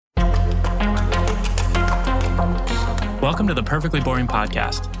Welcome to the Perfectly Boring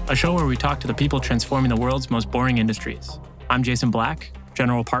Podcast, a show where we talk to the people transforming the world's most boring industries. I'm Jason Black,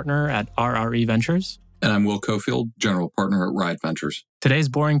 General Partner at RRE Ventures. And I'm Will Cofield, General Partner at Ride Ventures. Today's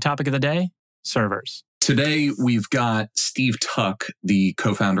boring topic of the day, servers. Today, we've got Steve Tuck, the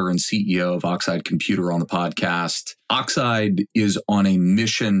co-founder and CEO of Oxide Computer on the podcast. Oxide is on a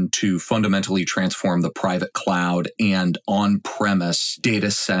mission to fundamentally transform the private cloud and on-premise data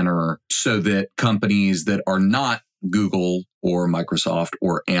center so that companies that are not Google or Microsoft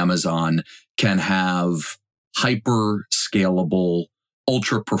or Amazon can have hyper scalable,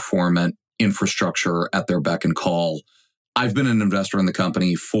 ultra performant infrastructure at their beck and call. I've been an investor in the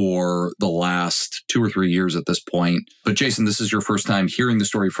company for the last 2 or 3 years at this point. But Jason, this is your first time hearing the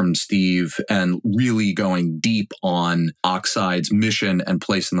story from Steve and really going deep on Oxide's mission and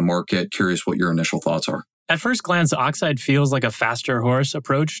place in the market. Curious what your initial thoughts are. At first glance, Oxide feels like a faster horse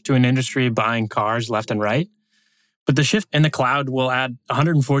approach to an industry buying cars left and right. But the shift in the cloud will add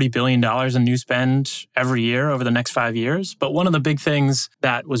 $140 billion in new spend every year over the next 5 years. But one of the big things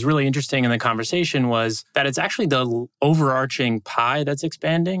that was really interesting in the conversation was that it's actually the overarching pie that's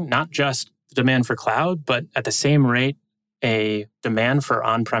expanding, not just the demand for cloud, but at the same rate, a demand for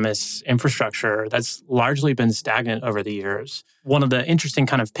on-premise infrastructure that's largely been stagnant over the years. One of the interesting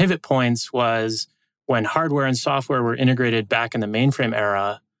kind of pivot points was when hardware and software were integrated back in the mainframe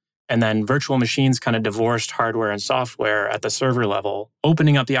era, and then virtual machines kind of divorced hardware and software at the server level,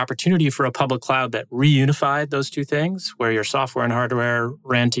 opening up the opportunity for a public cloud that reunified those two things, where your software and hardware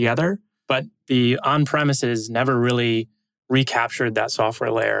ran together. But the on-premises never really recaptured that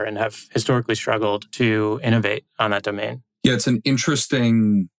software layer and have historically struggled to innovate on that domain. Yeah, it's an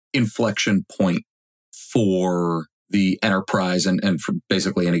interesting inflection point for the enterprise and for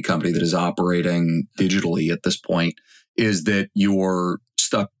basically any company that is operating digitally at this point, is that you're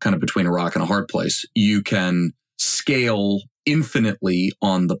stuck kind of between a rock and a hard place. You can scale infinitely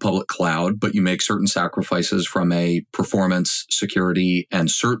on the public cloud, but you make certain sacrifices from a performance, security,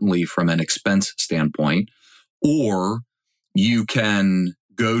 and certainly from an expense standpoint. Or you can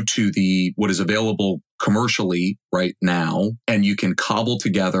go to what is available commercially right now, and you can cobble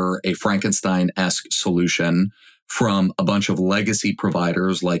together a Frankenstein-esque solution from a bunch of legacy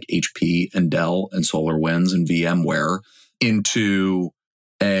providers like HP and Dell and SolarWinds and VMware into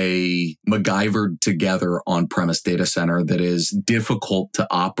a MacGyvered together on-premise data center that is difficult to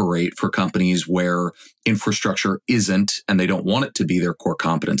operate for companies where infrastructure isn't and they don't want it to be their core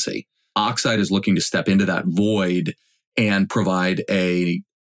competency. Oxide is looking to step into that void and provide a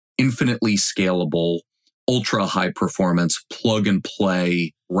infinitely scalable, ultra high performance, plug and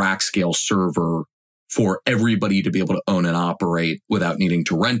play rack scale server for everybody to be able to own and operate without needing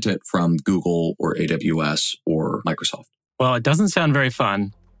to rent it from Google or AWS or Microsoft. Well, it doesn't sound very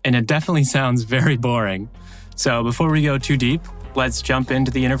fun, and it definitely sounds very boring. So before we go too deep, let's jump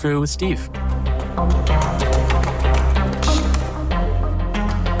into the interview with Steve.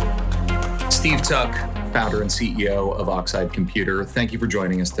 Steve Tuck, founder and CEO of Oxide Computer. Thank you for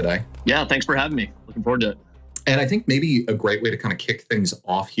joining us today. Yeah, thanks for having me. Looking forward to it. And I think maybe a great way to kind of kick things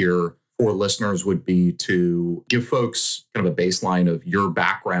off here for listeners would be to give folks kind of a baseline of your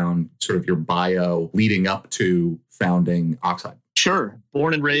background, sort of your bio leading up to founding Oxide. Sure.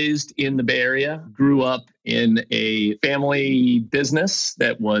 Born and raised in the Bay Area, grew up in a family business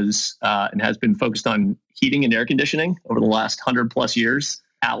that was and has been focused on heating and air conditioning over the last 100 plus years,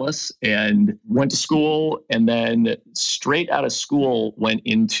 Atlas, and went to school, and then straight out of school went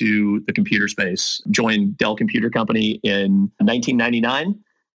into the computer space, joined Dell Computer Company in 1999.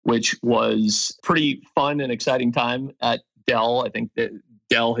 Which was pretty fun and exciting time at Dell. I think that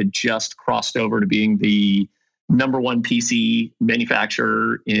Dell had just crossed over to being the number one PC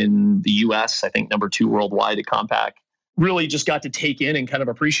manufacturer in the US, I think number 2 worldwide at Compaq. Really just got to take in and kind of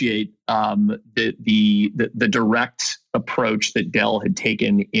appreciate the direct approach that Dell had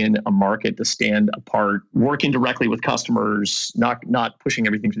taken in a market to stand apart, working directly with customers, not pushing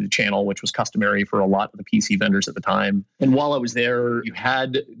everything through the channel, which was customary for a lot of the PC vendors at the time. And while I was there, you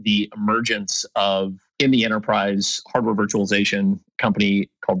had the emergence of, in the enterprise, hardware virtualization company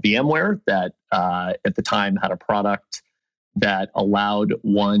called VMware that at the time had a product that allowed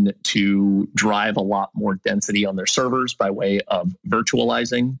one to drive a lot more density on their servers by way of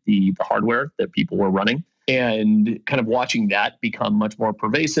virtualizing the hardware that people were running. And kind of watching that become much more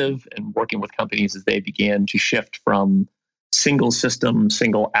pervasive and working with companies as they began to shift from single system,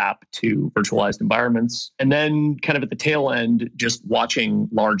 single app to virtualized environments. And then kind of at the tail end, just watching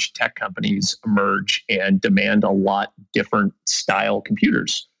large tech companies emerge and demand a lot different style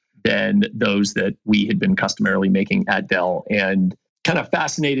computers than those that we had been customarily making at Dell, and kind of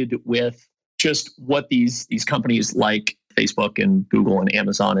fascinated with just what these companies like Facebook and Google and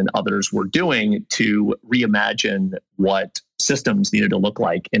Amazon and others were doing to reimagine what systems needed to look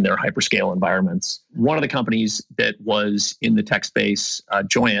like in their hyperscale environments. One of the companies that was in the tech space,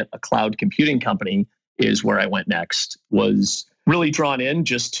 Joyent, a cloud computing company, is where I went next. Was really drawn in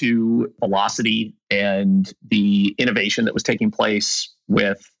just to velocity and the innovation that was taking place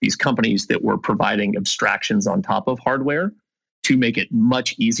with these companies that were providing abstractions on top of hardware to make it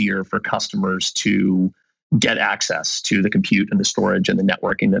much easier for customers to get access to the compute and the storage and the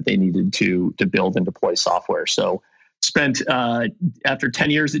networking that they needed to build and deploy software. So spent, after 10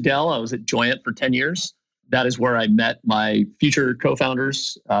 years at Dell, I was at Joyent for 10 years. That is where I met my future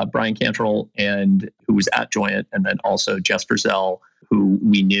co-founders, Brian Cantrell, who was at Joyent, and then also Jess Frizzell, who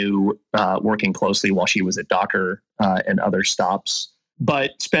we knew working closely while she was at Docker and other stops.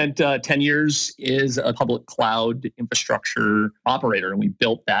 But spent 10 years as a public cloud infrastructure operator, and we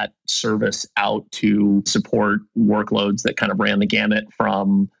built that service out to support workloads that kind of ran the gamut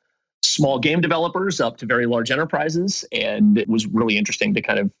from small game developers up to very large enterprises. And it was really interesting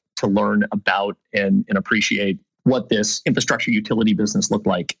to learn about and appreciate what this infrastructure utility business looked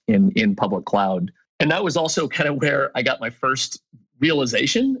like in public cloud. And that was also kind of where I got my first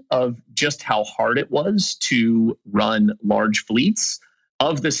realization of just how hard it was to run large fleets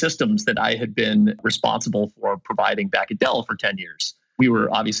of the systems that I had been responsible for providing back at Dell for 10 years. We were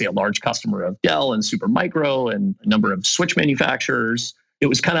obviously a large customer of Dell and Supermicro and a number of switch manufacturers. It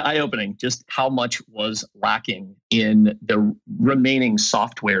was kind of eye-opening just how much was lacking in the remaining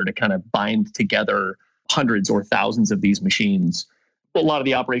software to kind of bind together hundreds or thousands of these machines. A lot of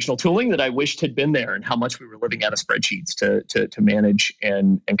the operational tooling that I wished had been there, and how much we were living out of spreadsheets to manage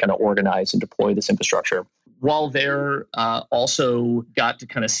and kind of organize and deploy this infrastructure. While there, also got to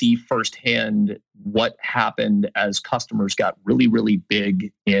kind of see firsthand what happened as customers got really, really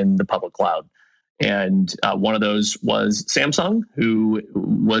big in the public cloud. And one of those was Samsung, who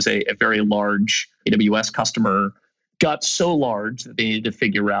was a very large AWS customer, got so large that they needed to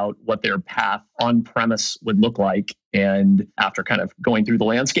figure out what their path on-premise would look like. And after kind of going through the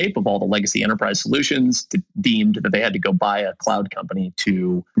landscape of all the legacy enterprise solutions, deemed that they had to go buy a cloud company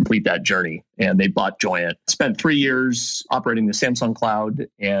to complete that journey. And they bought Joyent. Spent 3 years operating the Samsung cloud.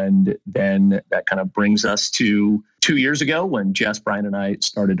 And then that kind of brings us to 2 years ago when Jess, Brian, and I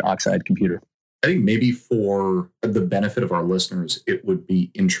started Oxide Computer. I think maybe for the benefit of our listeners, it would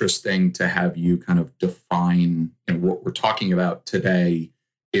be interesting to have you kind of define, and what we're talking about today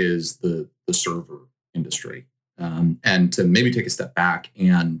is the server industry. And to maybe take a step back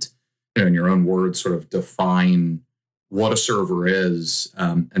and, in your own words, sort of define what a server is.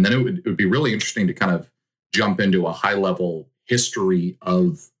 And then it would be really interesting to kind of jump into a high level history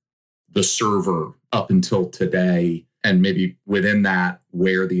of the server up until today. And maybe within that,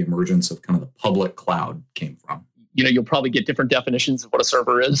 where the emergence of kind of the public cloud came from. You'll probably get different definitions of what a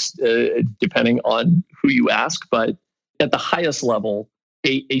server is, depending on who you ask. But at the highest level,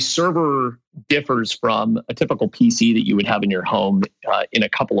 a server differs from a typical PC that you would have in your home in a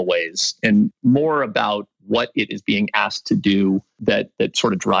couple of ways, and more about what it is being asked to do that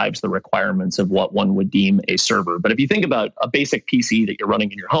sort of drives the requirements of what one would deem a server. But if you think about a basic PC that you're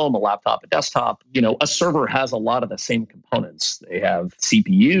running in your home, a laptop, a desktop, a server has a lot of the same components. They have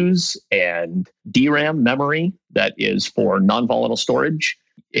CPUs and DRAM memory that is for non-volatile storage,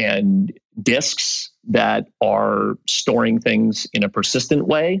 and disks that are storing things in a persistent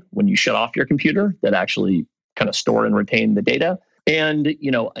way when you shut off your computer that actually kind of store and retain the data. And,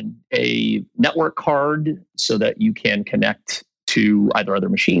 a network card so that you can connect to either other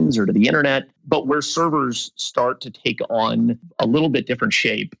machines or to the internet. But where servers start to take on a little bit different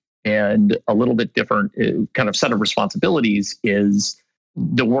shape and a little bit different kind of set of responsibilities is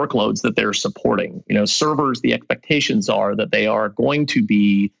the workloads that they're supporting. Servers, the expectations are that they are going to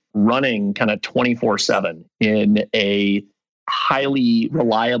be running kind of 24/7 in a highly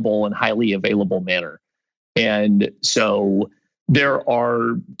reliable and highly available manner. And so there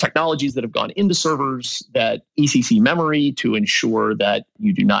are technologies that have gone into servers, that ECC memory to ensure that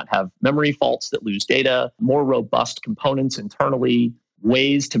you do not have memory faults that lose data, more robust components internally,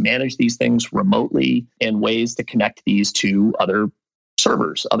 ways to manage these things remotely, and ways to connect these to other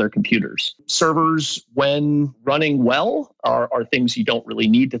servers, other computers. Servers, when running well, are things you don't really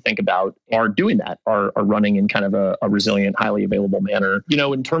need to think about are doing that, are running in kind of a resilient, highly available manner.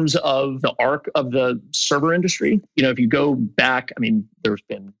 In terms of the arc of the server industry, if you go back, there's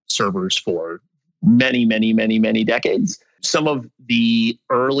been servers for many, many, many, many decades. Some of the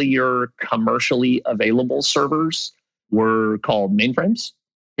earlier commercially available servers were called mainframes.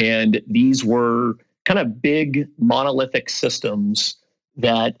 And these were kind of big monolithic systems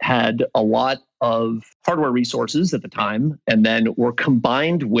that had a lot of hardware resources at the time, and then were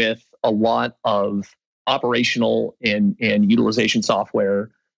combined with a lot of operational and utilization software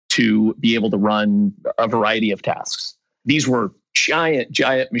to be able to run a variety of tasks. These were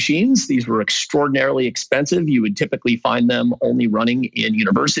giant machines. These were extraordinarily expensive. You would typically find them only running in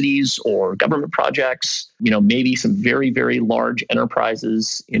universities or government projects, maybe some very, very large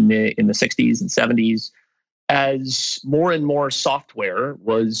enterprises in the 60s and 70s. As more and more software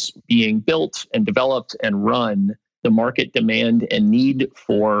was being built and developed and run, the market demand and need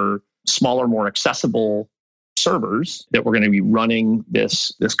for smaller, more accessible servers that were going to be running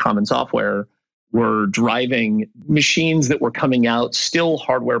this common software were driving machines that were coming out, still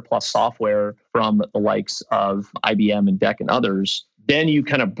hardware plus software, from the likes of IBM and DEC and others. Then you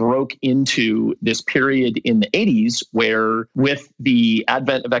kind of broke into this period in the 80s where, with the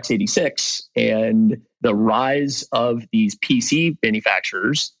advent of x86 and the rise of these PC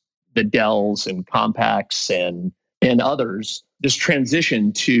manufacturers, the Dells and Compaqs and others, this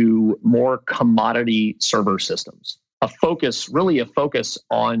transition to more commodity server systems, a focus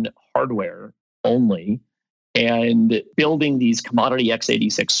on hardware only, and building these commodity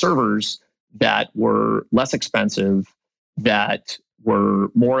x86 servers that were less expensive, that were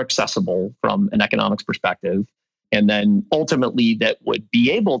more accessible from an economics perspective, and then ultimately that would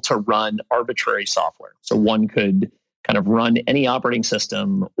be able to run arbitrary software. So one could kind of run any operating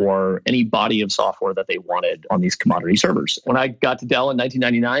system or any body of software that they wanted on these commodity servers. When I got to Dell in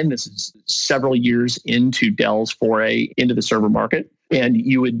 1999, this is several years into Dell's foray into the server market. And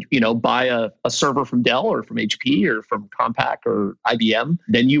you would, buy a server from Dell or from HP or from Compaq or IBM.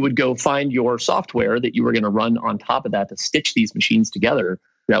 Then you would go find your software that you were going to run on top of that to stitch these machines together.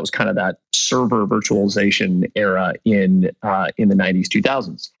 That was kind of that server virtualization era in the 90s,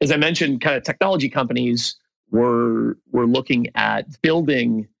 2000s. As I mentioned, kind of technology companies were looking at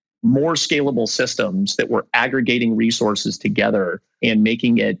building more scalable systems that were aggregating resources together and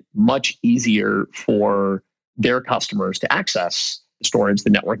making it much easier for their customers to access the storage, the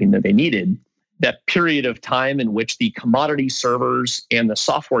networking that they needed. That period of time in which the commodity servers and the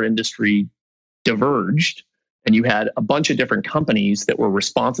software industry diverged, and you had a bunch of different companies that were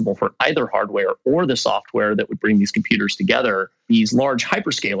responsible for either hardware or the software that would bring these computers together. These large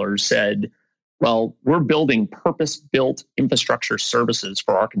hyperscalers said, well, we're building purpose-built infrastructure services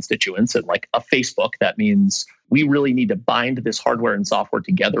for our constituents. And like a Facebook, that means we really need to bind this hardware and software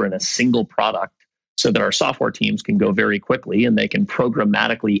together in a single product so that our software teams can go very quickly and they can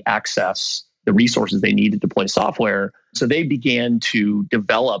programmatically access the resources they need to deploy software. So they began to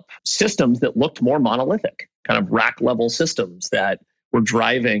develop systems that looked more monolithic, kind of rack-level systems that were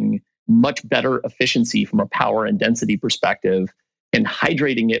driving much better efficiency from a power and density perspective, and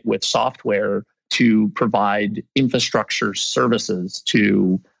hydrating it with software to provide infrastructure services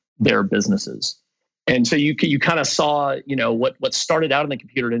to their businesses. And so you kind of saw, what started out in the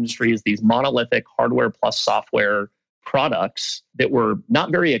computer industry is these monolithic hardware plus software products that were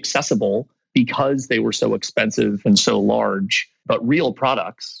not very accessible because they were so expensive and so large, but real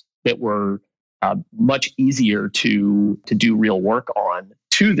products that were much easier to do real work on,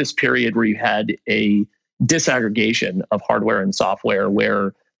 to this period where you had a disaggregation of hardware and software,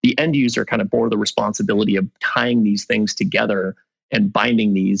 where the end user kind of bore the responsibility of tying these things together and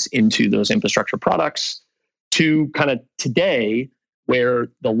binding these into those infrastructure products, to kind of today, where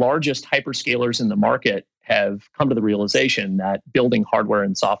the largest hyperscalers in the market have come to the realization that building hardware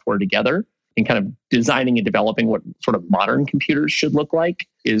and software together and kind of designing and developing what sort of modern computers should look like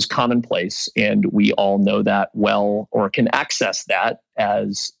is commonplace. And we all know that well, or can access that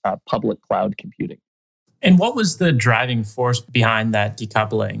as public cloud computing. And what was the driving force behind that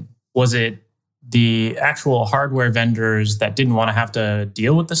decoupling? Was it the actual hardware vendors that didn't want to have to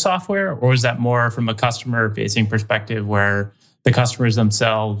deal with the software? Or was that more from a customer-facing perspective where the customers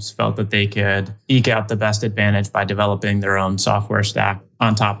themselves felt that they could eke out the best advantage by developing their own software stack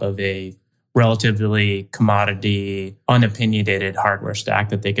on top of a relatively commodity, unopinionated hardware stack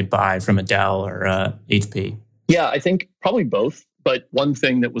that they could buy from a Dell or a HP? Yeah, I think probably both. But one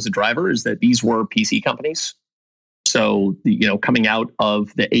thing that was a driver is that these were PC companies. So, coming out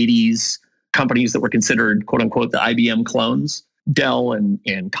of the 80s, companies that were considered, quote unquote, the IBM clones, Dell and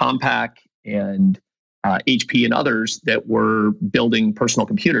Compaq and HP and others that were building personal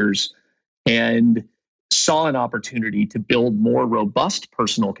computers, and saw an opportunity to build more robust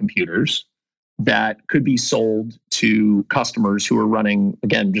personal computers that could be sold to customers who are running,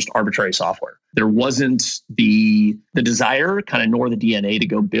 again, just arbitrary software. There wasn't the desire, kind of, nor the DNA to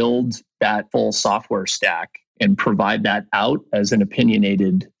go build that full software stack and provide that out as an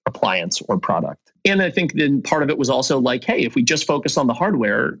opinionated appliance or product. And I think then part of it was also like, hey, if we just focus on the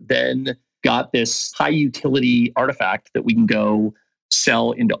hardware, then got this high utility artifact that we can go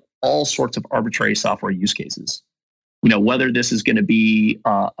sell into all sorts of arbitrary software use cases. Whether this is going to be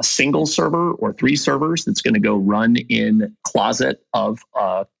a single server or 3 servers that's going to go run in closet of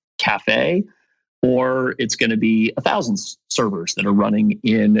a cafe, or it's going to be 1,000 servers that are running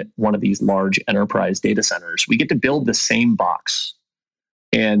in one of these large enterprise data centers. We get to build the same box.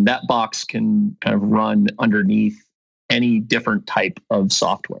 And that box can kind of run underneath any different type of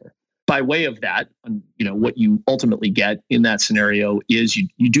software. By way of that, what you ultimately get in that scenario is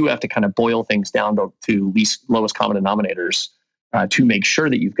you do have to kind of boil things down to lowest common denominators to make sure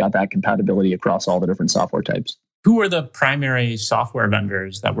that you've got that compatibility across all the different software types. Who were the primary software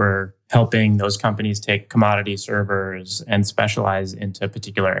vendors that were helping those companies take commodity servers and specialize into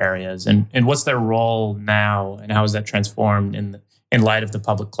particular areas? And what's their role now, and how is that transformed in light of the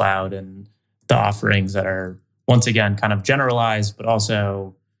public cloud and the offerings that are, once again, kind of generalized, but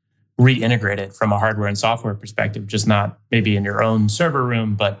also reintegrated from a hardware and software perspective, just not maybe in your own server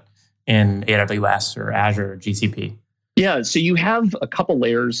room, but in AWS or Azure or GCP? Yeah, so you have a couple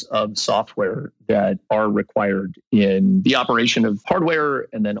layers of software that are required in the operation of hardware,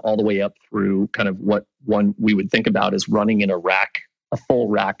 and then all the way up through kind of what one we would think about as running in a full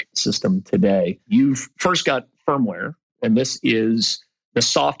rack system today. You've first got firmware, and this is the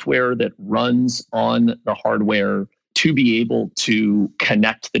software that runs on the hardware to be able to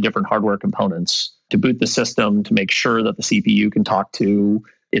connect the different hardware components, to boot the system, to make sure that the CPU can talk to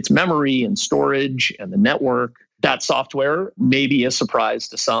its memory and storage and the network. That software may be a surprise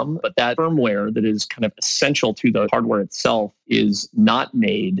to some, but that firmware that is kind of essential to the hardware itself is not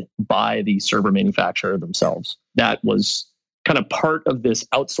made by the server manufacturer themselves. That was kind of part of this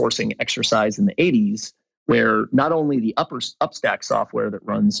outsourcing exercise in the 80s, where not only the upstack software that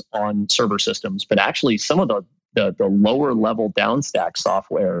runs on server systems, but actually some of the lower level downstack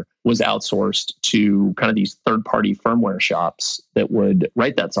software was outsourced to kind of these third-party firmware shops that would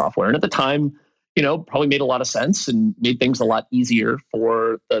write that software. And at the time, probably made a lot of sense and made things a lot easier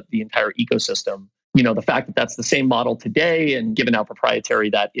for the entire ecosystem. The fact that that's the same model today, and given how proprietary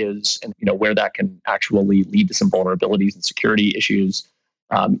that is, and where that can actually lead to some vulnerabilities and security issues,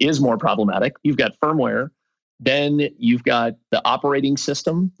 is more problematic. You've got firmware. Then you've got the operating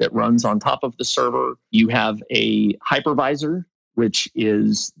system that runs on top of the server. You have a hypervisor, which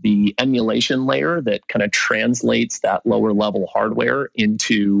is the emulation layer that kind of translates that lower level hardware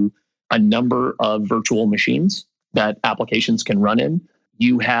into a number of virtual machines that applications can run in.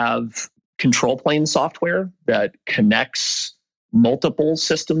 You have control plane software that connects multiple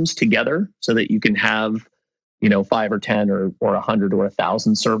systems together so that you can have 5 or 10 or 100 or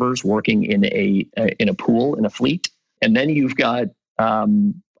 1,000 servers working in a pool, in a fleet. And then you've got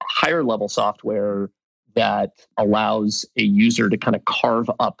higher level software that allows a user to kind of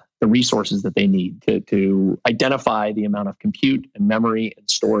carve up the resources that they need to identify the amount of compute and memory and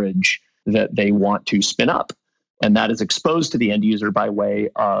storage that they want to spin up. And that is exposed to the end user by way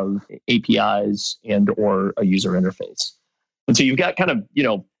of APIs and or a user interface. And so you've got kind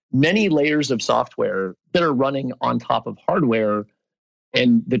of, many layers of software that are running on top of hardware,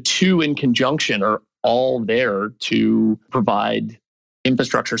 and the two in conjunction are all there to provide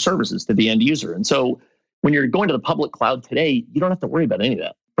infrastructure services to the end user. And so when you're going to the public cloud today, you don't have to worry about any of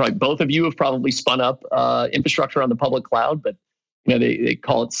that. Probably both of you have probably spun up infrastructure on the public cloud, but they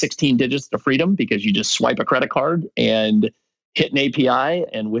call it 16 digits to freedom, because you just swipe a credit card and hit an API,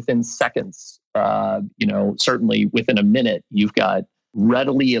 and within seconds, certainly within a minute, you've got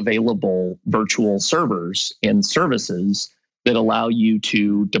readily available virtual servers and services that allow you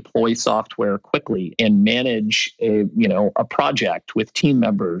to deploy software quickly and manage a project with team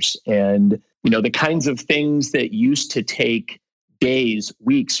members. And the kinds of things that used to take days,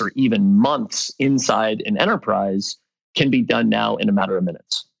 weeks, or even months inside an enterprise can be done now in a matter of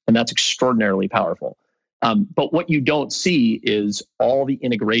minutes. And that's extraordinarily powerful. But what you don't see is all the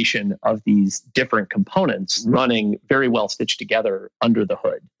integration of these different components running very well stitched together under the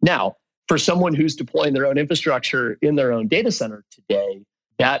hood. Now, for someone who's deploying their own infrastructure in their own data center today,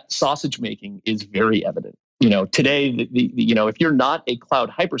 that sausage making is very evident. Today, if you're not a cloud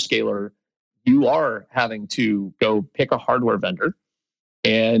hyperscaler, you are having to go pick a hardware vendor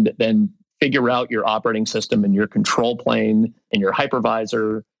and then figure out your operating system and your control plane and your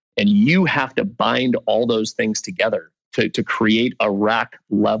hypervisor. And you have to bind all those things together to create a rack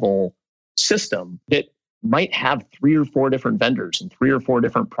level system that might have 3 or 4 different vendors and 3 or 4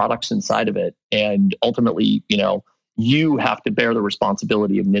 different products inside of it. And ultimately, you have to bear the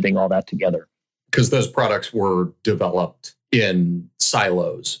responsibility of knitting all that together. Because those products were developed in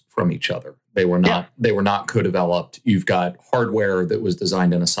silos from each other. They were not co-developed. You've got hardware that was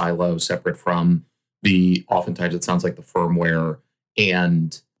designed in a silo separate from oftentimes it sounds like the firmware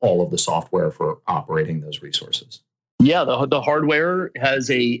and all of the software for operating those resources. Yeah, the hardware has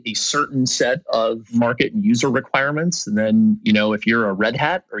a certain set of market and user requirements. And then, if you're a Red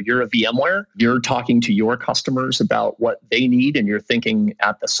Hat or you're a VMware, you're talking to your customers about what they need and you're thinking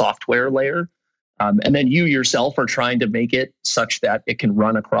at the software layer. And then you yourself are trying to make it such that it can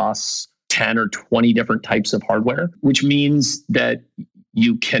run across 10 or 20 different types of hardware, which means that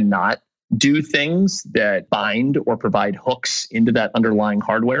you cannot do things that bind or provide hooks into that underlying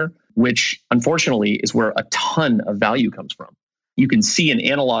hardware, which unfortunately is where a ton of value comes from. You can see an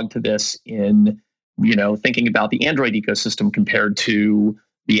analog to this in, thinking about the Android ecosystem compared to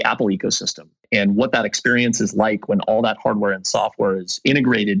the Apple ecosystem and what that experience is like when all that hardware and software is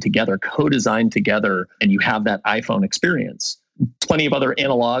integrated together, co-designed together, and you have that iPhone experience. Plenty of other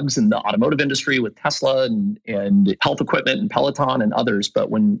analogs in the automotive industry with Tesla and health equipment and Peloton and others.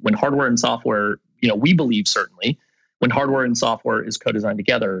 But when hardware and software, we believe certainly, when hardware and software is co-designed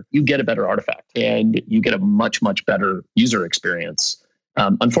together, you get a better artifact and you get a much, much better user experience.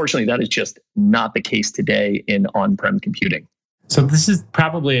 Unfortunately, that is just not the case today in on-prem computing. So this is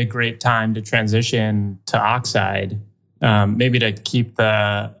probably a great time to transition to Oxide. Maybe to keep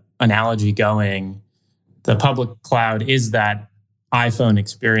the analogy going, the public cloud is that iPhone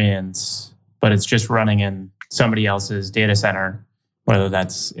experience, but it's just running in somebody else's data center, whether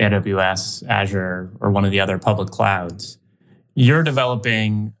that's AWS, Azure, or one of the other public clouds. You're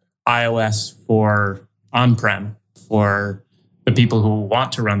developing iOS for on-prem, for the people who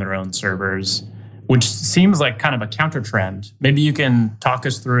want to run their own servers, which seems like kind of a counter trend. Maybe you can talk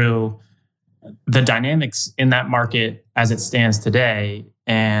us through the dynamics in that market as it stands today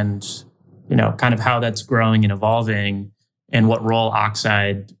and kind of how that's growing and evolving and what role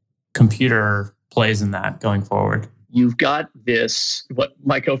Oxide Computer plays in that going forward. You've got this, what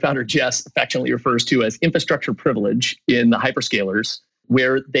my co-founder Jess affectionately refers to as infrastructure privilege in the hyperscalers,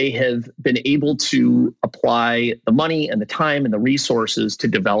 where they have been able to apply the money and the time and the resources to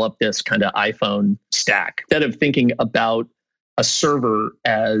develop this kind of iPhone stack. Instead of thinking about a server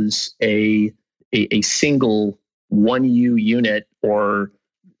as a single 1U unit or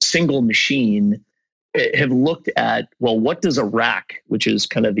single machine, have looked at, well, what does a rack, which is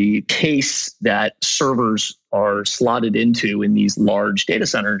kind of the case that servers are slotted into in these large data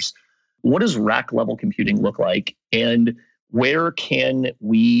centers, what does rack level computing look like? And where can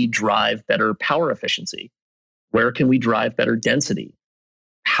we drive better power efficiency? Where can we drive better density?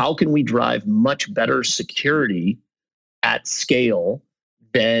 How can we drive much better security at scale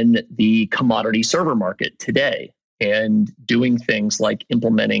than the commodity server market today? And doing things like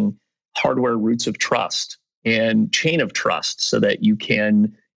implementing hardware roots of trust and chain of trust so that you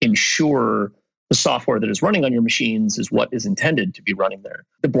can ensure the software that is running on your machines is what is intended to be running there.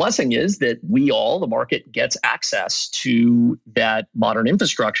 The blessing is that the market gets access to that modern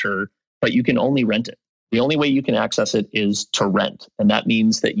infrastructure, but you can only rent it. The only way you can access it is to rent. And that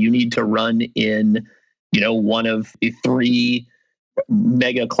means that you need to run in, one of the 3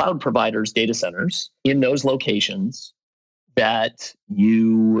 mega cloud providers' data centers in those locations that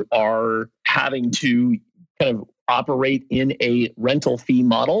you are having to kind of operate in a rental fee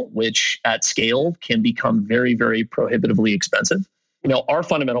model, which at scale can become very, very prohibitively expensive. Our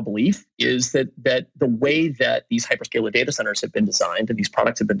fundamental belief is that the way that these hyperscaler data centers have been designed and these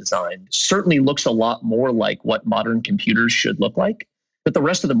products have been designed certainly looks a lot more like what modern computers should look like, but the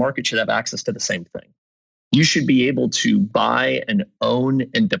rest of the market should have access to the same thing. You should be able to buy and own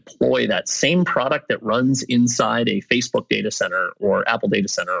and deploy that same product that runs inside a Facebook data center or Apple data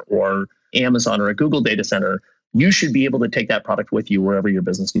center or Amazon or a Google data center. You should be able to take that product with you wherever your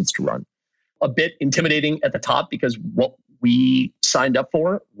business needs to run. A bit intimidating at the top because what we signed up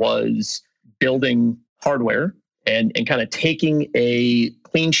for was building hardware and kind of taking a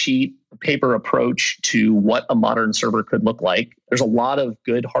clean sheet paper approach to what a modern server could look like. There's a lot of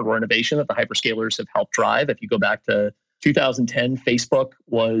good hardware innovation that the hyperscalers have helped drive. If you go back to 2010, Facebook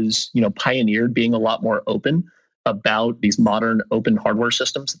was, pioneered being a lot more open about these modern open hardware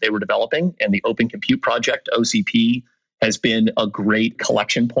systems that they were developing. And the Open Compute Project, OCP, has been a great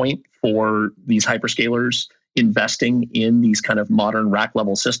collection point for these hyperscalers investing in these kind of modern rack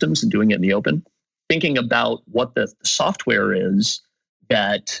level systems and doing it in the open. Thinking about what the software is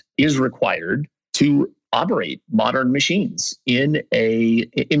that is required to operate modern machines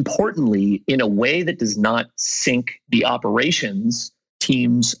importantly, in a way that does not sink the operations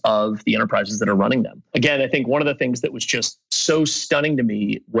teams of the enterprises that are running them. Again, I think one of the things that was just so stunning to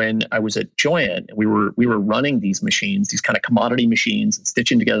me when I was at Joyent, and we were running these machines, these kind of commodity machines, and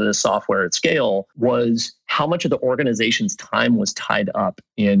stitching together the software at scale, was how much of the organization's time was tied up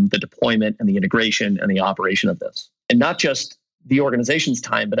in the deployment and the integration and the operation of this. And not just the organization's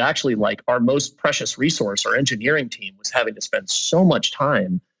time, but actually like our most precious resource, our engineering team, was having to spend so much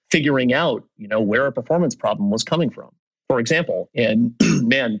time figuring out, where a performance problem was coming from, for example. And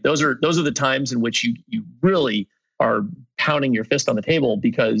man, those are the times in which you really are pounding your fist on the table,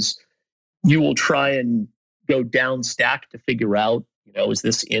 because you will try and go down stack to figure out, is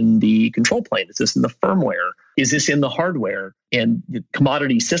this in the control plane? Is this in the firmware? Is this in the hardware? And the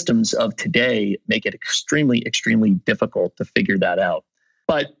commodity systems of today make it extremely, extremely difficult to figure that out.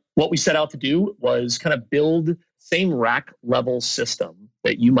 But what we set out to do was kind of build same rack level system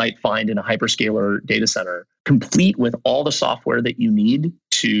that you might find in a hyperscaler data center, complete with all the software that you need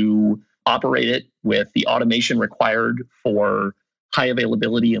to operate it with the automation required for high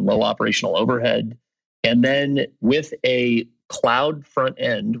availability and low operational overhead. And then with a cloud front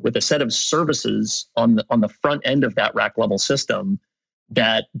end, with a set of services on the front end of that rack level system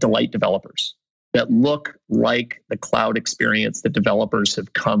that delight developers, that look like the cloud experience that developers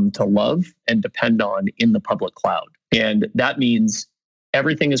have come to love and depend on in the public cloud. And that means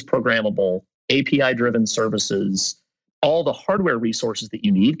everything is programmable, API-driven services. All the hardware resources that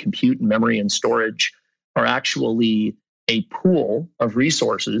you need, compute and memory and storage, are actually a pool of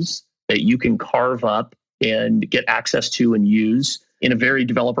resources that you can carve up and get access to and use in a very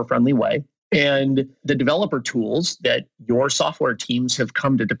developer-friendly way. And the developer tools that your software teams have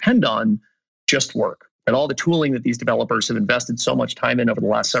come to depend on just work. And all the tooling that these developers have invested so much time in over the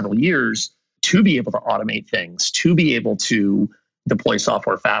last several years to be able to automate things, to be able to deploy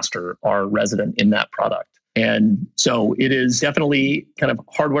software faster, are resident in that product. And so it is definitely kind of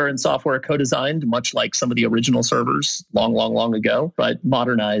hardware and software co-designed, much like some of the original servers long ago, but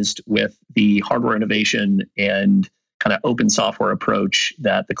modernized with the hardware innovation and kind of open software approach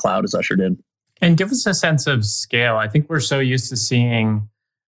that the cloud has ushered in. And give us a sense of scale. I think we're so used to seeing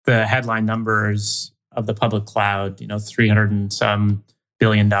the headline numbers of the public cloud, $300 and some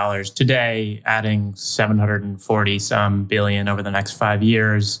billion today, adding 740 some billion over the next 5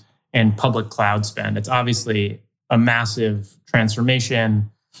 years in public cloud spend. It's obviously a massive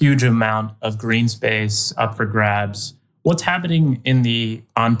transformation, huge amount of green space up for grabs. What's happening in the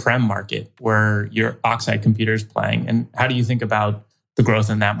on-prem market where your Oxide computer is playing? And how do you think about the growth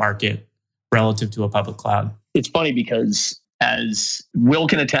in that market relative to a public cloud? It's funny because, as Will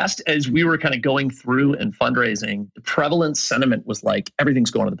can attest, as we were kind of going through and fundraising, the prevalent sentiment was like,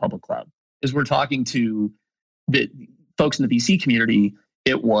 everything's going to the public cloud. As we're talking to the folks in the VC community,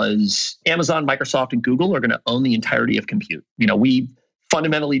 it was Amazon, Microsoft, and Google are going to own the entirety of compute. We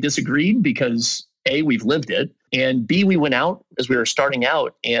fundamentally disagreed because A, we've lived it, and B, we went out as we were starting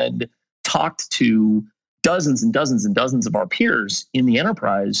out and talked to dozens and dozens and dozens of our peers in the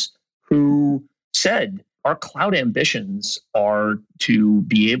enterprise who said, our cloud ambitions are to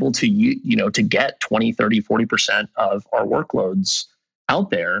be able to, to get 20, 30, 40% of our workloads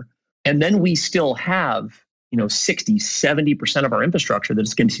out there. And then we still have, 60, 70% of our infrastructure that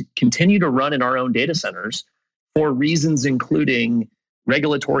is going to continue to run in our own data centers for reasons including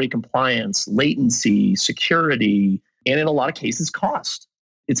regulatory compliance, latency, security, and in a lot of cases, cost.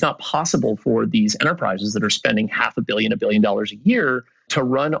 It's not possible for these enterprises that are spending $500 million, $1 billion a year to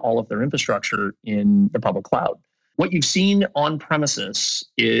run all of their infrastructure in the public cloud. What you've seen on premises,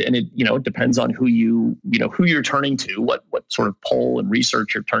 and it depends on who you're turning to, what sort of poll and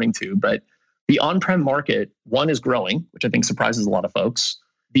research you're turning to, but the on-prem market, one, is growing, which I think surprises a lot of folks.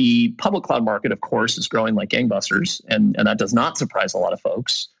 The public cloud market, of course, is growing like gangbusters, and that does not surprise a lot of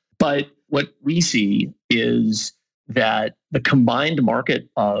folks. But what we see is that the combined market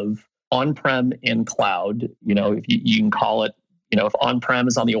of on-prem and cloud, if you can call it, if on-prem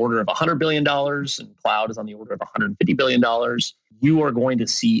is on the order of $100 billion and cloud is on the order of $150 billion, you are going to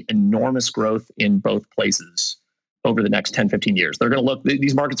see enormous growth in both places over the next 10, 15 years.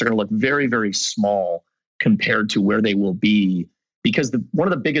 These markets are going to look very, very small compared to where they will be, because one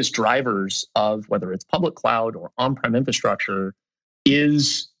of the biggest drivers of whether it's public cloud or on-prem infrastructure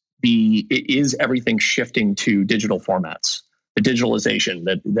is everything shifting to digital formats. The digitalization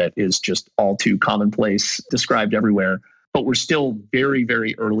that is just all too commonplace, described everywhere. But we're still very,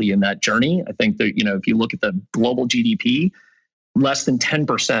 very early in that journey. I think that, if you look at the global GDP, less than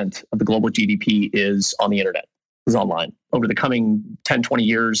 10% of the global GDP is on the internet, is online. Over the coming 10, 20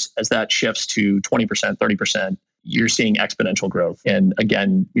 years, as that shifts to 20%, 30%, you're seeing exponential growth. And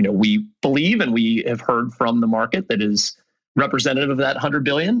again, we believe, and we have heard from the market, that is representative of that 100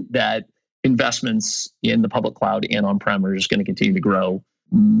 billion, that investments in the public cloud and on-prem are just going to continue to grow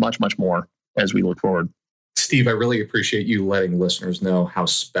much, much more as we look forward. Steve, I really appreciate you letting listeners know how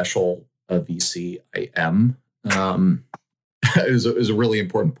special a VC I am. It was a really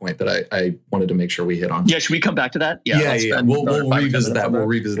important point that I wanted to make sure we hit on. Yeah, should we come back to that? Yeah. We'll revisit that. We'll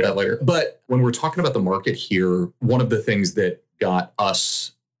revisit that later. But when we're talking about the market here, one of the things that got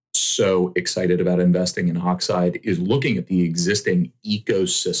us so excited about investing in Oxide is looking at the existing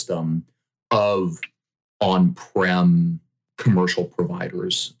ecosystem of on-prem commercial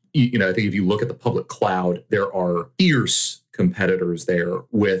providers. I think if you look at the public cloud, there are fierce competitors there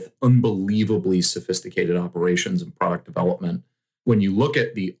with unbelievably sophisticated operations and product development. When you look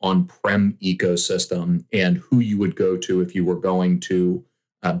at the on-prem ecosystem and who you would go to if you were going to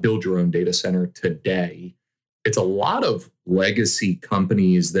build your own data center today, it's a lot of legacy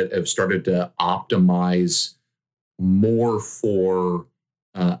companies that have started to optimize more for,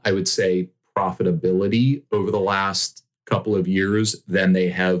 I would say, profitability over the last couple of years than they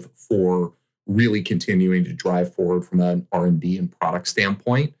have for really continuing to drive forward from an R&D and product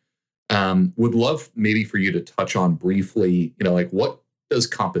standpoint. Would love maybe for you to touch on briefly, what does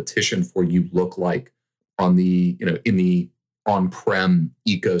competition for you look like on the, in the on-prem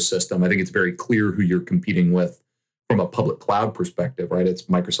ecosystem? I think it's very clear who you're competing with from a public cloud perspective, right? It's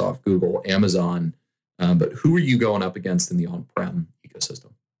Microsoft, Google, Amazon, but who are you going up against in the on-prem ecosystem?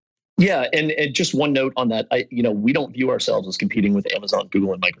 Yeah, and just one note on that, we don't view ourselves as competing with Amazon,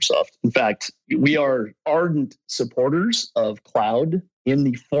 Google, and Microsoft. In fact, we are ardent supporters of cloud in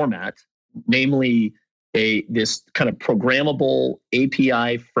the format, namely this kind of programmable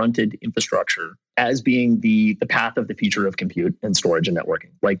API-fronted infrastructure as being the path of the future of compute and storage and networking.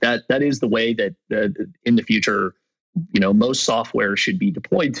 Like that is the way that in the future, most software should be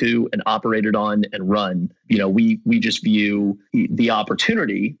deployed to and operated on and run. We just view the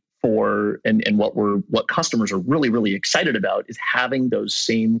opportunity for and what customers are really, really excited about is having those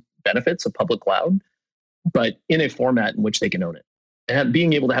same benefits of public cloud, but in a format in which they can own it and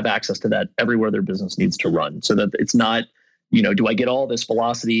being able to have access to that everywhere their business needs to run, so that it's not, do I get all this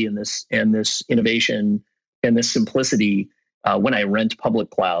velocity and this innovation and this simplicity when I rent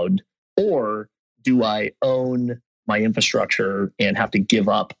public cloud, or do I own my infrastructure and have to give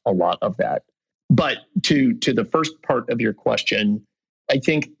up a lot of that? But to the first part of your question, I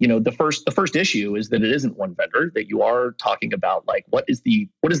think the first issue is that it isn't one vendor, that you are talking about like what is the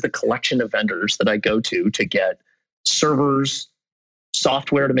collection of vendors that I go to get servers,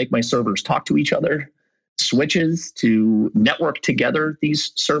 software to make my servers talk to each other, switches to network together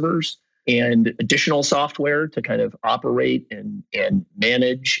these servers, and additional software to kind of operate and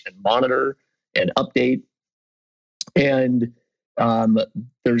manage and monitor and update. And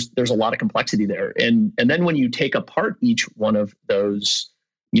there's a lot of complexity there. And then when you take apart each one of those,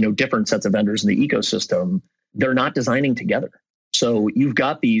 different sets of vendors in the ecosystem, they're not designing together. So you've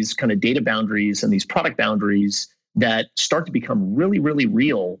got these kind of data boundaries and these product boundaries that start to become really, really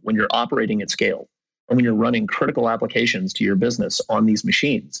real when you're operating at scale and when you're running critical applications to your business on these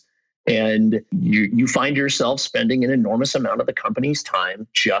machines. And you find yourself spending an enormous amount of the company's time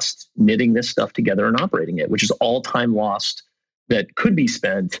just knitting this stuff together and operating it, which is all time lost that could be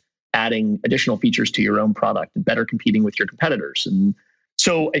spent adding additional features to your own product and better competing with your competitors. And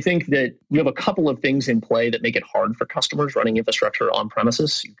so I think that you have a couple of things in play that make it hard for customers running infrastructure on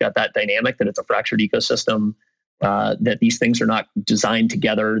premises. You've got that dynamic that it's a fractured ecosystem, that these things are not designed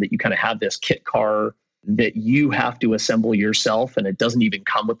together, that you kind of have this kit car that you have to assemble yourself, and it doesn't even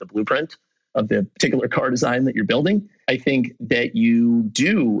come with the blueprint of the particular car design that you're building. I think that you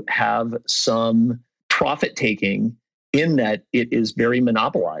do have some profit taking in that it is very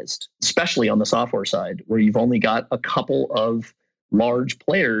monopolized, especially on the software side, where you've only got a couple of large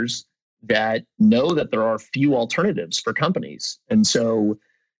players that know that there are few alternatives for companies. And so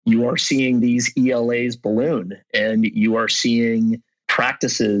you are seeing these ELAs balloon, and you are seeing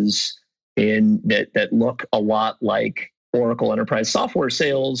practices in that look a lot like Oracle Enterprise Software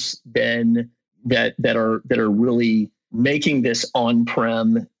sales then that are really making this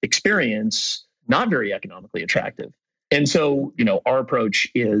on-prem experience not very economically attractive. And so, our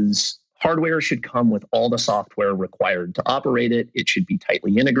approach is hardware should come with all the software required to operate it. It should be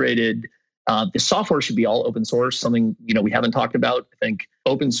tightly integrated. The software should be all open source, something, we haven't talked about. I think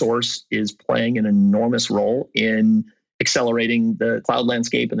open source is playing an enormous role in accelerating the cloud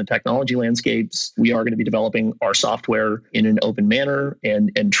landscape and the technology landscapes. We are going to be developing our software in an open manner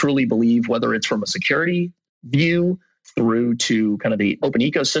and truly believe, whether it's from a security view through to kind of the open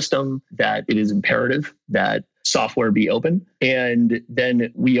ecosystem, that it is imperative that software be open. And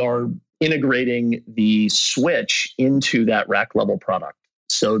then we are integrating the switch into that rack level product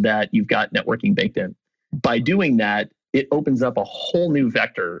so that you've got networking baked in. By doing that, it opens up a whole new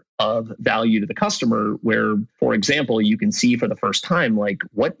vector of value to the customer where, for example, you can see for the first time, like,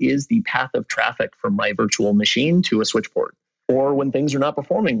 what is the path of traffic from my virtual machine to a switchboard? Or when things are not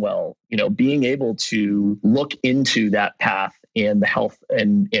performing well, being able to look into that path and the health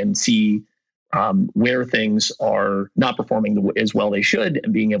and see where things are not performing as well they should,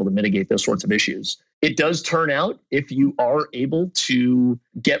 and being able to mitigate those sorts of issues. It does turn out, if you are able to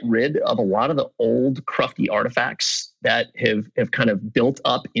get rid of a lot of the old crufty artifacts that have kind of built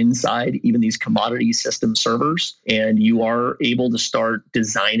up inside even these commodity system servers, and you are able to start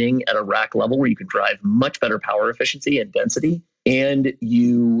designing at a rack level where you can drive much better power efficiency and density, and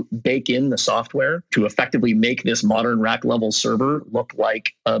you bake in the software to effectively make this modern rack level server look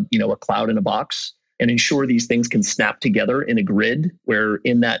like a cloud in a box, and ensure these things can snap together in a grid where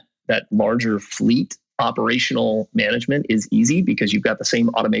in that larger fleet, operational management is easy because you've got the same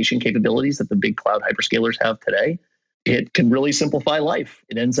automation capabilities that the big cloud hyperscalers have today. It can really simplify life.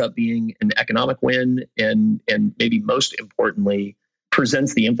 It ends up being an economic win, and maybe most importantly,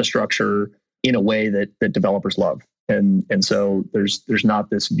 presents the infrastructure in a way that developers love. And so there's not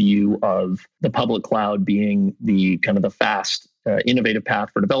this view of the public cloud being the kind of the fast, innovative path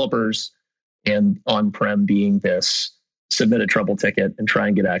for developers, and on-prem being this submit a trouble ticket and try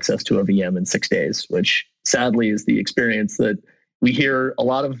and get access to a VM in 6 days, which sadly is the experience that we hear a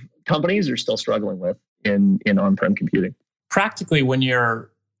lot of companies are still struggling with in on-prem computing. Practically, when you're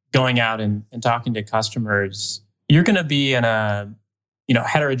going out and talking to customers, you're going to be in a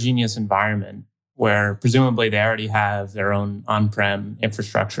heterogeneous environment where presumably they already have their own on-prem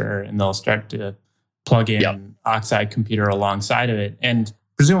infrastructure and they'll start to plug in Oxide Computer alongside of it. And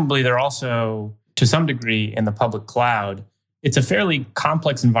presumably they're also, to some degree, in the public cloud. It's a fairly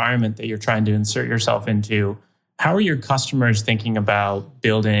complex environment that you're trying to insert yourself into. How are your customers thinking about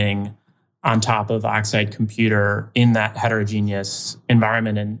building on top of Oxide Computer in that heterogeneous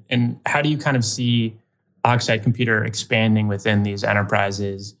environment? And how do you kind of see Oxide Computer expanding within these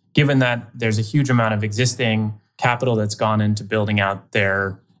enterprises, given that there's a huge amount of existing capital that's gone into building out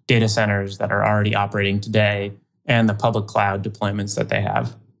their data centers that are already operating today and the public cloud deployments that they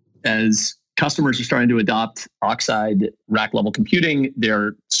have? As customers are starting to adopt Oxide rack level computing,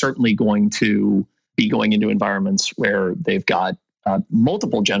 they're certainly going to be going into environments where they've got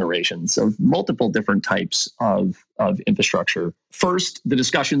multiple generations of multiple different types of infrastructure. First, the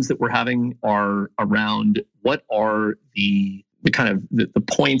discussions that we're having are around what are the kind of the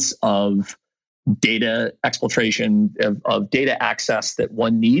points of data exfiltration, of data access that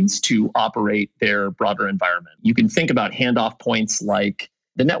one needs to operate their broader environment. You can think about handoff points like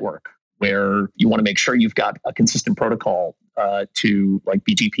the network, where you want to make sure you've got a consistent protocol to like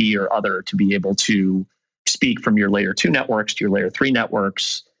BGP or other to be able to speak from your layer 2 networks to your layer 3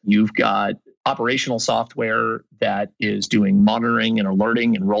 networks. You've got operational software that is doing monitoring and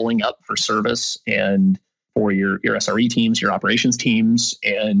alerting and rolling up for service and for your SRE teams, your operations teams.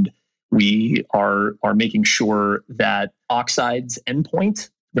 And we are making sure that Oxide's endpoint,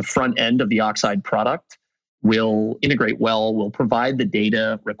 the front end of the Oxide product, will integrate well, will provide the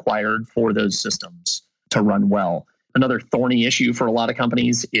data required for those systems to run well. Another thorny issue for a lot of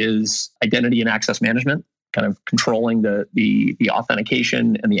companies is identity and access management, kind of controlling the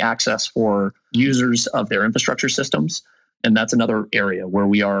authentication and the access for users of their infrastructure systems. And that's another area where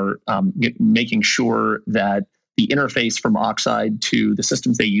we are making sure that the interface from Oxide to the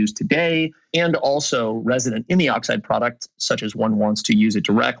systems they use today, and also resident in the Oxide product, such as one wants to use it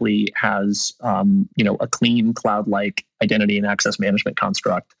directly, has a clean cloud-like identity and access management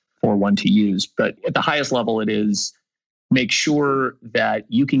construct for one to use. But at the highest level, it is make sure that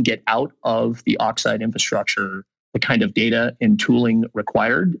you can get out of the Oxide infrastructure the kind of data and tooling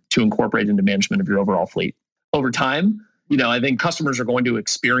required to incorporate into management of your overall fleet. Over time, I think customers are going to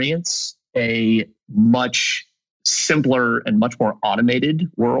experience a much simpler and much more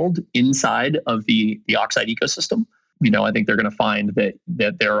automated world inside of the Oxide ecosystem. I think they're going to find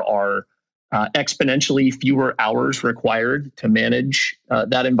that there are exponentially fewer hours required to manage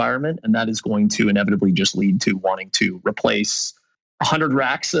that environment, and that is going to inevitably just lead to wanting to replace 100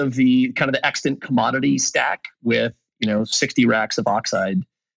 racks of the kind of the extant commodity stack with 60 racks of Oxide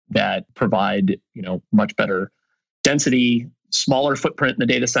that provide much better density, smaller footprint in the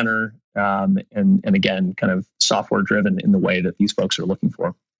data center, and again, kind of software driven in the way that these folks are looking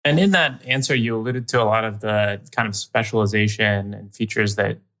for. And in that answer, you alluded to a lot of the kind of specialization and features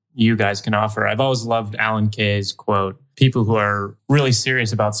that you guys can offer. I've always loved Alan Kay's quote, people who are really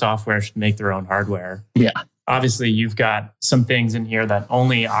serious about software should make their own hardware. Yeah. Obviously, you've got some things in here that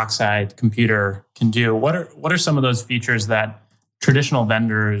only Oxide Computer can do. What are some of those features that traditional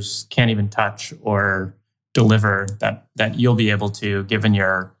vendors can't even touch or deliver that you'll be able to, given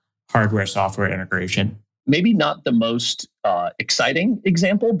your hardware software integration? Maybe not the most exciting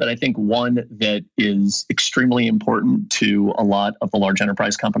example, but I think one that is extremely important to a lot of the large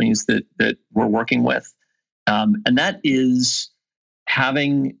enterprise companies that we're working with. And that is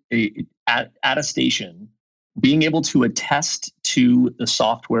having at a station, being able to attest to the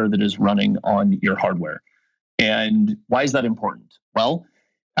software that is running on your hardware. And why is that important? Well,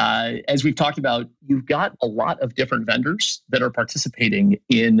 as we've talked about, you've got a lot of different vendors that are participating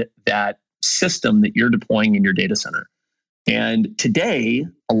in that system that you're deploying in your data center. And today,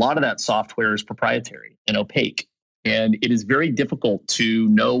 a lot of that software is proprietary and opaque. And it is very difficult to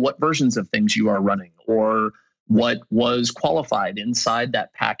know what versions of things you are running or what was qualified inside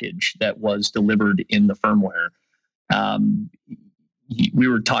that package that was delivered in the firmware. We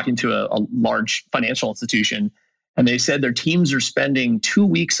were talking to a large financial institution, and they said their teams are spending 2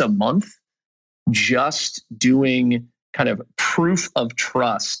 weeks a month just doing kind of proof of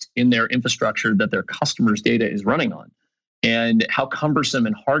trust in their infrastructure that their customers' data is running on, and how cumbersome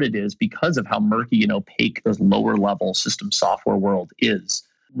and hard it is because of how murky and opaque this lower level system software world is.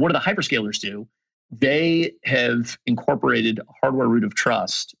 What do the hyperscalers do? They have incorporated hardware root of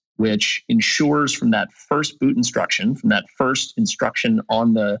trust, which ensures from that first boot instruction, from that first instruction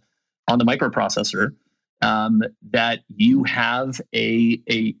on the microprocessor, that you have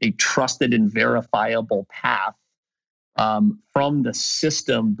a trusted and verifiable path from the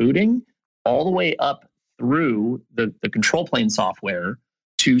system booting all the way up through the control plane software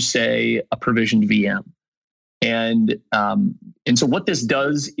to, say, a provisioned VM. And so what this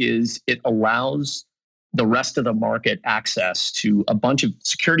does is it allows the rest of the market access to a bunch of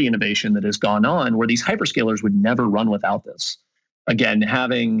security innovation that has gone on where these hyperscalers would never run without this. Again,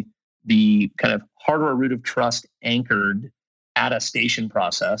 having the kind of hardware root of trust anchored at a station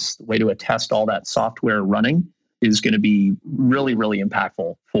process, the way to attest all that software running, is going to be really, really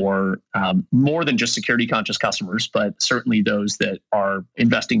impactful for more than just security conscious customers, but certainly those that are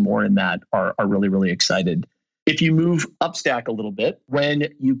investing more in that are really, really excited. If you move upstack a little bit, when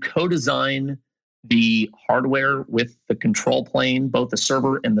you co-design the hardware with the control plane, both the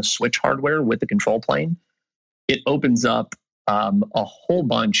server and the switch hardware with the control plane, it opens up a whole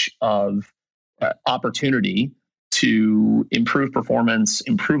bunch of opportunity to improve performance,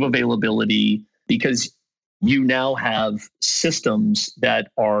 improve availability, because you now have systems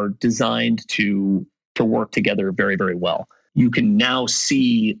that are designed to work together very, very well. You can now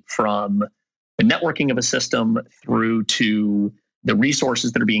see from the networking of a system through to the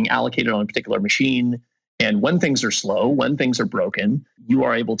resources that are being allocated on a particular machine. And when things are slow, when things are broken, you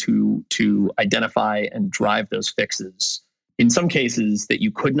are able to identify and drive those fixes in some cases that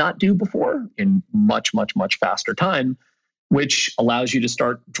you could not do before in much, much, much faster time, which allows you to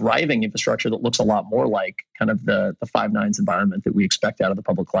start driving infrastructure that looks a lot more like kind of the five nines environment that we expect out of the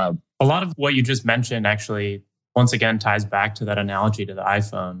public cloud. A lot of what you just mentioned actually, once again, ties back to that analogy to the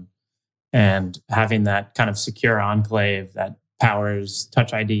iPhone and having that kind of secure enclave that powers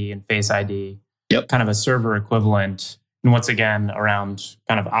Touch ID and Face ID, kind of a server equivalent. And once again, around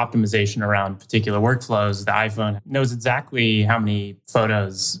kind of optimization around particular workflows, the iPhone knows exactly how many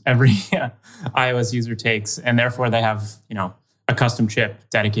photos every iOS user takes. And therefore they have, a custom chip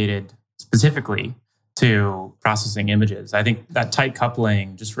dedicated specifically to processing images. I think that tight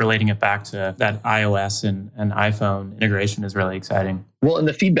coupling, just relating it back to that iOS and iPhone integration is really exciting. Well, and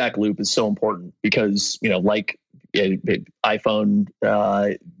the feedback loop is so important because, like iPhone,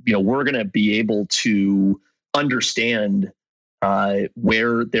 we're going to be able to understand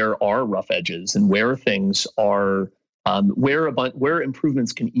where there are rough edges and where things are, where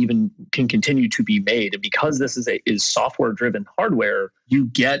improvements can continue to be made. And because this is software-driven hardware, you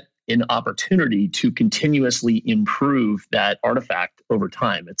get an opportunity to continuously improve that artifact over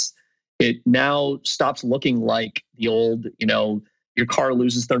time. It now stops looking like the old, your car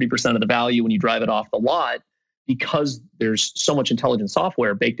loses 30% of the value when you drive it off the lot, because there's so much intelligent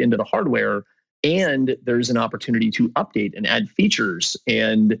software baked into the hardware, and there's an opportunity to update and add features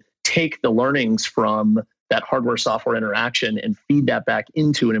and take the learnings from that hardware software interaction and feed that back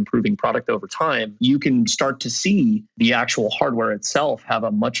into an improving product over time. You can start to see the actual hardware itself have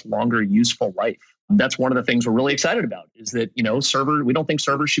a much longer useful life. That's one of the things we're really excited about is that, we don't think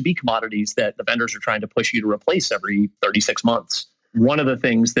servers should be commodities that the vendors are trying to push you to replace every 36 months. One of the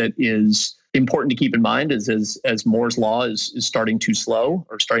things that is important to keep in mind is as Moore's law is starting to slow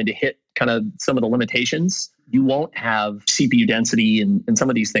or starting to hit kind of some of the limitations, you won't have CPU density and some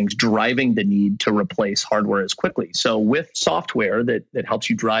of these things driving the need to replace hardware as quickly. So with software that helps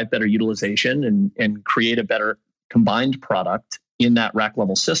you drive better utilization and create a better combined product in that rack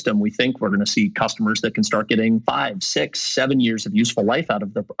level system, we think we're going to see customers that can start getting 5, 6, 7 years of useful life out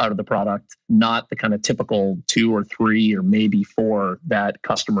of the product, not the kind of typical 2 or 3 or maybe 4 that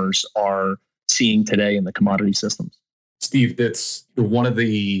customers are seeing today in the commodity systems. Steve, that's one of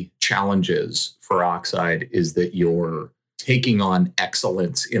the challenges for Oxide is that you're taking on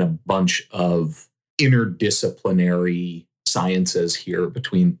excellence in a bunch of interdisciplinary sciences here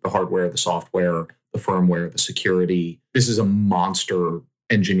between the hardware, the software, the firmware, the security. This is a monster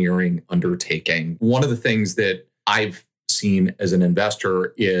engineering undertaking. One of the things that I've seen as an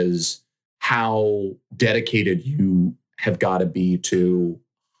investor is how dedicated you have got to be to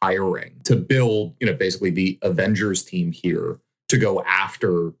hiring, to build, basically the Avengers team here to go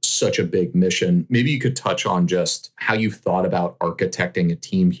after such a big mission. Maybe you could touch on just how you've thought about architecting a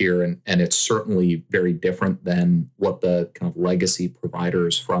team here. And it's certainly very different than what the kind of legacy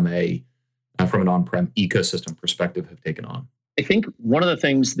providers from an on-prem ecosystem perspective have taken on. I think one of the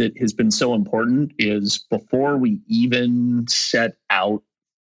things that has been so important is before we even set out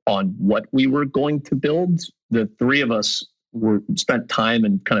on what we were going to build, the three of us spent time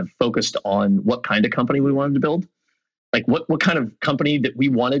and kind of focused on what kind of company we wanted to build. Like what kind of company that we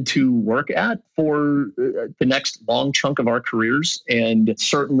wanted to work at for the next long chunk of our careers, and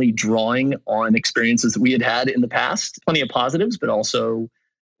certainly drawing on experiences that we had in the past, plenty of positives, but also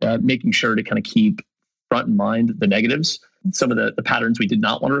making sure to kind of keep front in mind the negatives, some of the patterns we did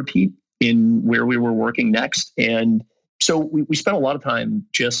not want to repeat in where we were working next. And so we spent a lot of time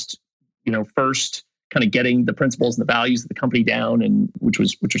just, first kind of getting the principles and the values of the company down, and which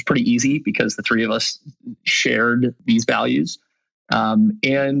was pretty easy because the three of us shared these values,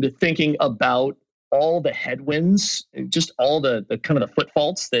 and thinking about all the headwinds, just all the kind of the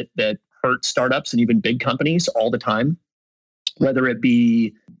footfalls that hurt startups and even big companies all the time, whether it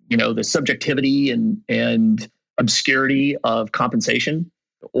be the subjectivity and obscurity of compensation,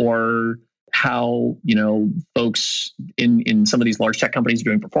 or how folks in some of these large tech companies are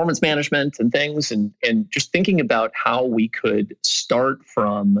doing performance management and things, and just thinking about how we could start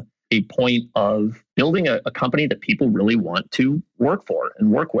from a point of building a company that people really want to work for and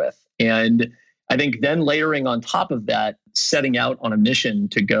work with. And I think then layering on top of that, setting out on a mission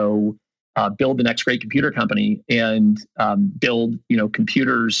to go build the next great computer company and build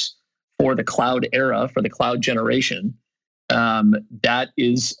computers for the cloud era, for the cloud generation. That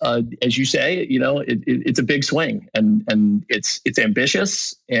is, as you say, it's a big swing, and it's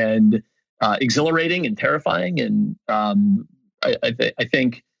ambitious and exhilarating and terrifying. And I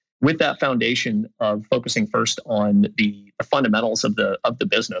think with that foundation of focusing first on the fundamentals of the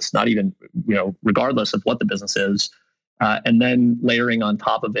business, not even regardless of what the business is, and then layering on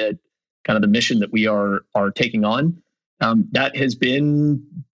top of it kind of the mission that we are taking on, that has been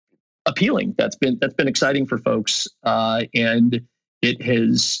appealing. That's been exciting for folks, and it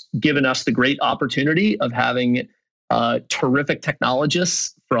has given us the great opportunity of having terrific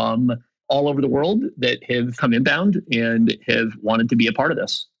technologists from all over the world that have come inbound and have wanted to be a part of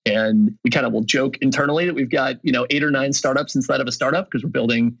this. And we kind of will joke internally that we've got 8 or 9 startups inside of a startup because we're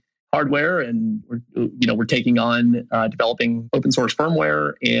building hardware and we're taking on developing open source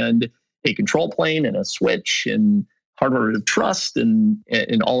firmware and a control plane and a switch and hardware of trust and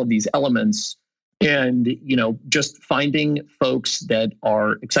all of these elements. And, just finding folks that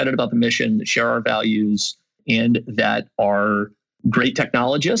are excited about the mission, that share our values, and that are great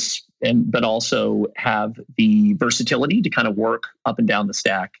technologists, but also have the versatility to kind of work up and down the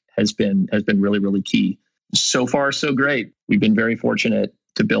stack has been really, really key. So far, so great. We've been very fortunate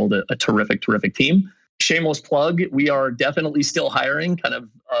to build a terrific team. Shameless plug, we are definitely still hiring kind of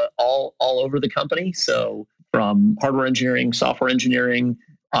all over the company. So from hardware engineering, software engineering,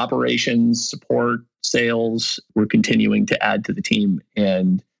 operations, support, sales, we're continuing to add to the team.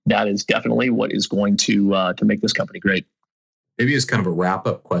 And that is definitely what is going to make this company great. Maybe as kind of a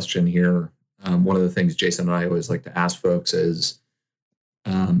wrap-up question here, one of the things Jason and I always like to ask folks is,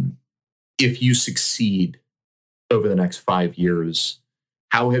 if you succeed over the next 5 years,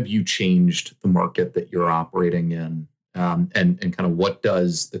 how have you changed the market that you're operating in? And kind of what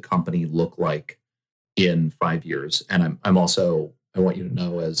does the company look like in 5 years? And I want you to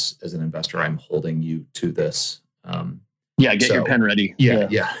know as an investor, I'm holding you to this. Get your pen ready.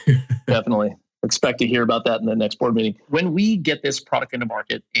 Yeah. Definitely. Expect to hear about that in the next board meeting. When we get this product into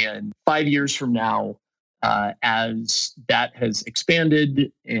market and 5 years from now, as that has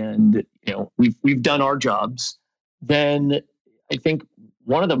expanded and we've done our jobs, then I think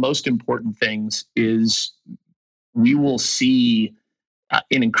one of the most important things is we will see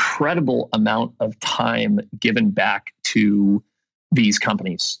an incredible amount of time given back to these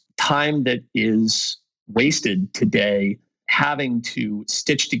companies. Time that is wasted today having to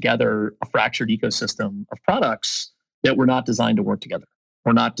stitch together a fractured ecosystem of products that were not designed to work together.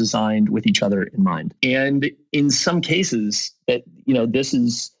 We're not designed with each other in mind. And in some cases that,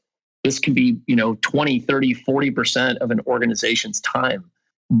 this can be, 20, 30, 40% of an organization's time.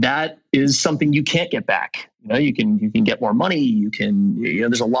 That is something you can't get back. You can get more money. You can,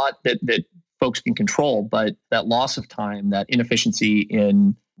 there's a lot that folks can control, but that loss of time, that inefficiency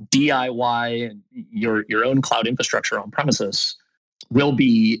in DIY and your own cloud infrastructure on premises will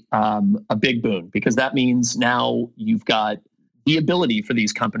be a big boon, because that means now you've got the ability for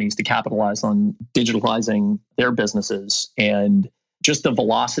these companies to capitalize on digitalizing their businesses, and just the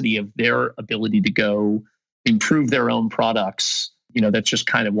velocity of their ability to go improve their own products, that's just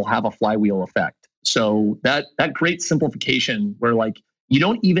kind of will have a flywheel effect. So that great simplification where you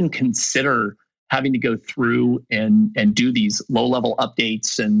don't even consider having to go through and do these low-level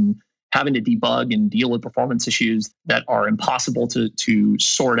updates and having to debug and deal with performance issues that are impossible to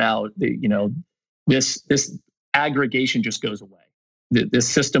sort out. This aggregation just goes away. This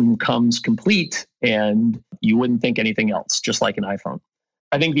system comes complete, and you wouldn't think anything else, just like an iPhone.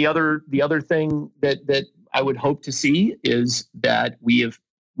 I think the other thing that I would hope to see is that we have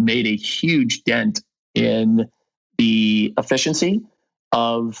made a huge dent in the efficiency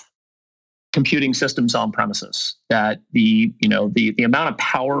of computing systems on premises. That the amount of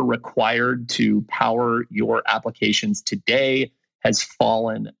power required to power your applications today has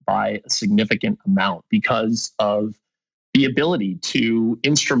fallen by a significant amount because of the ability to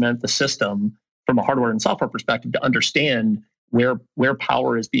instrument the system from a hardware and software perspective to understand where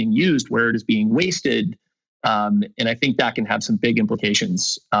power is being used, where it is being wasted. And I think that can have some big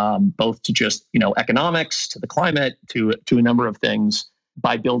implications, both to just, economics, to the climate, to a number of things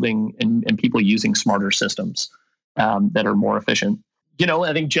by building and people using smarter systems that are more efficient.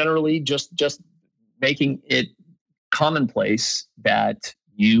 I think generally just making it commonplace that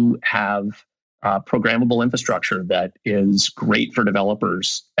you have programmable infrastructure that is great for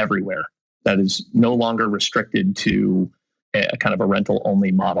developers everywhere, that is no longer restricted to a kind of a rental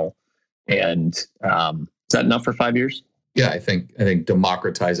only model. And is that enough for 5 years? Yeah, I think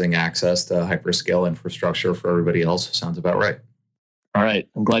democratizing access to hyperscale infrastructure for everybody else sounds about right. All right.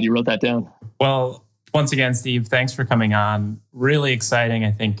 I'm glad you wrote that down. Well, once again, Steve, thanks for coming on. Really exciting,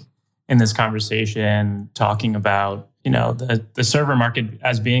 I think, in this conversation, talking about, the server market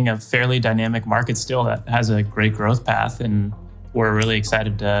as being a fairly dynamic market still that has a great growth path. And we're really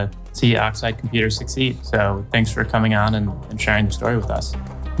excited to see Oxide Computers succeed. So thanks for coming on and sharing the story with us.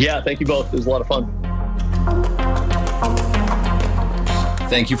 Yeah, thank you both. It was a lot of fun.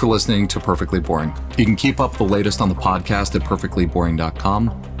 Thank you for listening to Perfectly Boring. You can keep up the latest on the podcast at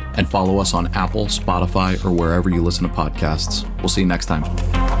perfectlyboring.com and follow us on Apple, Spotify, or wherever you listen to podcasts. We'll see you next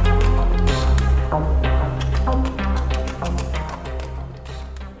time.